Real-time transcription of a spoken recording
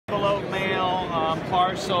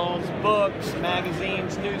parcels, books,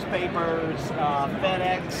 magazines, newspapers,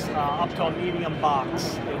 FedEx, up to a medium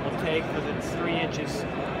box. It will take, because it's 3 inches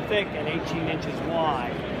thick and 18 inches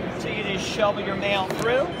wide. So you just shovel your mail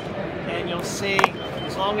through, and you'll see,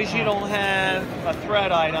 as long as you don't have a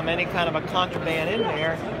threat item, any kind of a contraband in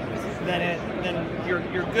there, then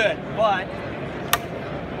you're good. But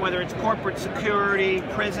whether it's corporate security,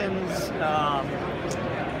 prisons,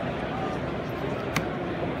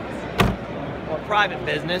 or private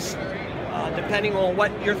business, depending on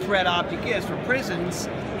what your threat object is. For prisons,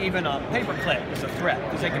 even a paperclip is a threat,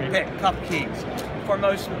 because they can pick cup keys. For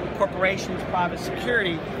most corporations, private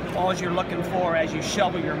security, all you're looking for as you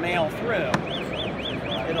shovel your mail through,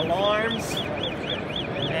 it alarms,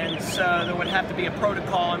 and so there would have to be a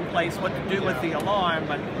protocol in place what to do with the alarm,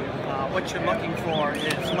 but what you're looking for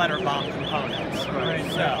is letter bomb components. Right.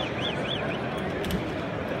 So,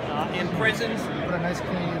 in prisons... Put a nice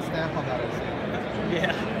clean stamp on that.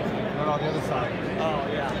 Yeah. Not on the other side. Oh,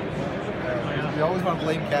 yeah. You always want to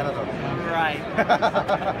blame Canada. Right.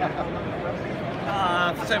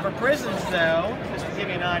 So for prisons, though, just to give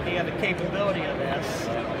you an idea of the capability of this,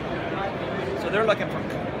 so they're looking for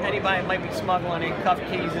anybody that might be smuggling in cuff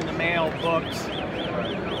keys in the mail, books.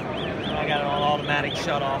 I got an automatic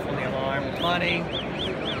shut off on the alarm. Money,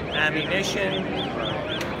 ammunition,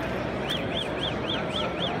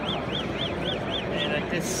 and at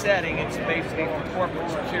this setting, it's basically for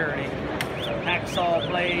corporate security. Hacksaw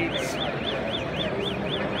blades,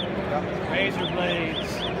 razor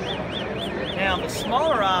blades. Now, the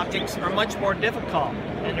smaller objects are much more difficult,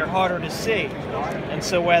 and they're harder to see. And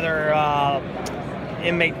so whether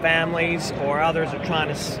inmate families or others are trying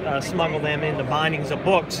to smuggle them into bindings of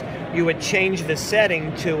books, you would change the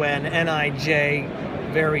setting to an NIJ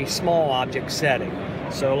very small object setting.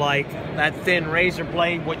 So like that thin razor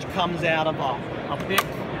blade which comes out of a big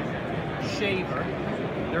shaver,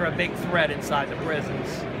 they're a big threat inside the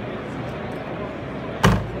prisons.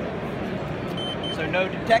 So no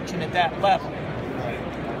detection at that level.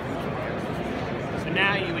 So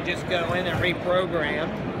now you would just go in and reprogram,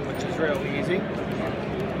 which is real easy.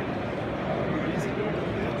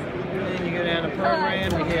 And you go down to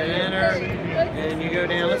program, you hit enter, and you go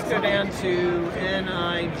down, let's go down to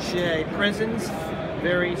NIJ, prisons,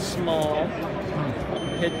 very small.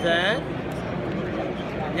 Hit that.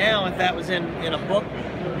 Now if that was in a book,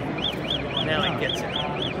 now it gets it.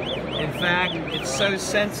 In fact, it's so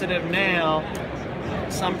sensitive now,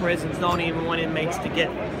 some prisons don't even want inmates to get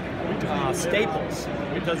staples,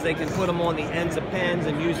 because they can put them on the ends of pens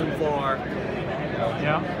and use them for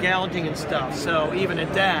gouging and stuff. So even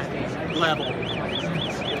at that level,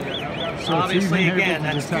 so obviously again,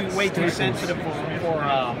 that's way too sensitive for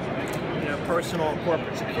personal or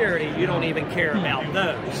corporate security. You don't even care about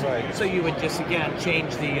those. Right. So you would just again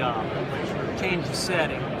change the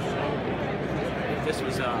setting. If this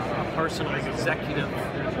was a personal executive,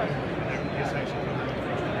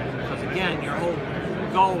 because again, your whole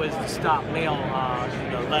goal is to stop mail,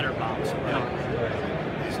 letter bombs.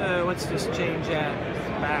 Right? So let's just change that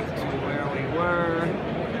back to where we were.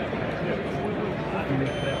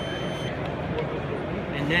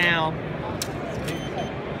 And now,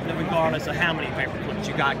 regardless of how many paper clips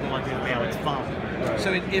you got going through the mail, it's fine. Right.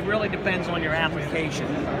 So it really depends on your application.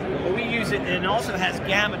 But we use it, and it also has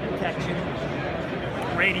gamma detection,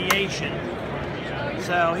 radiation.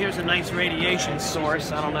 So here's a nice radiation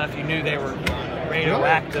source. I don't know if you knew they were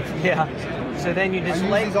radioactive. Really? Yeah. So then you just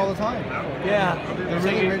lay these all the time. Yeah. They're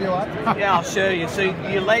really radioactive. Yeah, I'll show you. So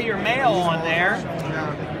you lay your mail on there,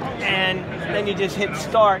 and then you just hit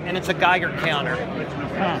start, and it's a Geiger counter.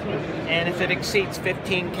 And if it exceeds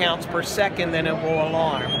 15 counts per second, then it will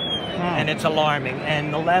alarm. And it's alarming.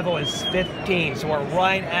 And the level is 15, so we're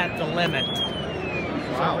right at the limit.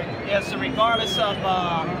 Wow. Yeah, so regardless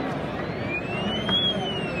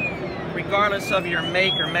of your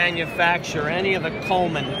make or manufacturer, any of the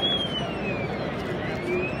Coleman,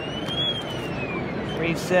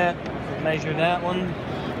 reset, measure that one.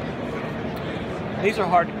 These are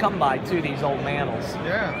hard to come by too, these old mantles.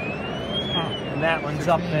 Yeah. And that one's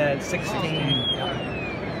up at 16.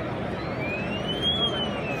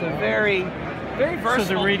 So very, very versatile.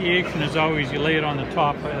 So the radiation is always, you lay it on the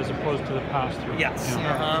top as opposed to the pass-through. Yes.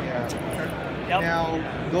 Yep. Now,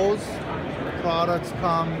 those products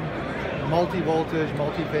come multi-voltage,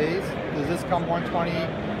 multi-phase. Does this come 120,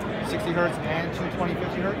 60 hertz and 220,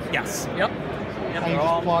 50 hertz? Yes. Yep. And you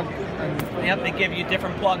just plug yep, they give you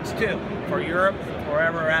different plugs too, for Europe,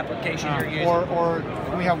 wherever application you're using. Or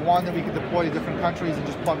can we have one that we can deploy to different countries and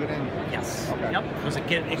just plug it in? Yes. Okay. Yep.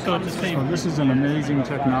 It comes the same. So this is an amazing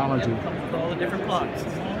technology. All the different plugs.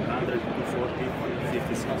 140,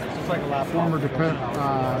 50 It's like a laptop. Former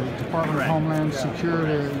Department of Homeland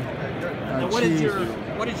Security Chief what is your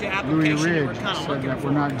Louis application you were Ridge kind of said looking that for?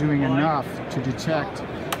 we're not doing enough to detect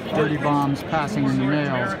dirty bombs passing in the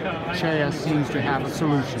mail. Ceia seems to have a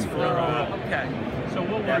solution. Okay. So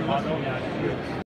what we're looking at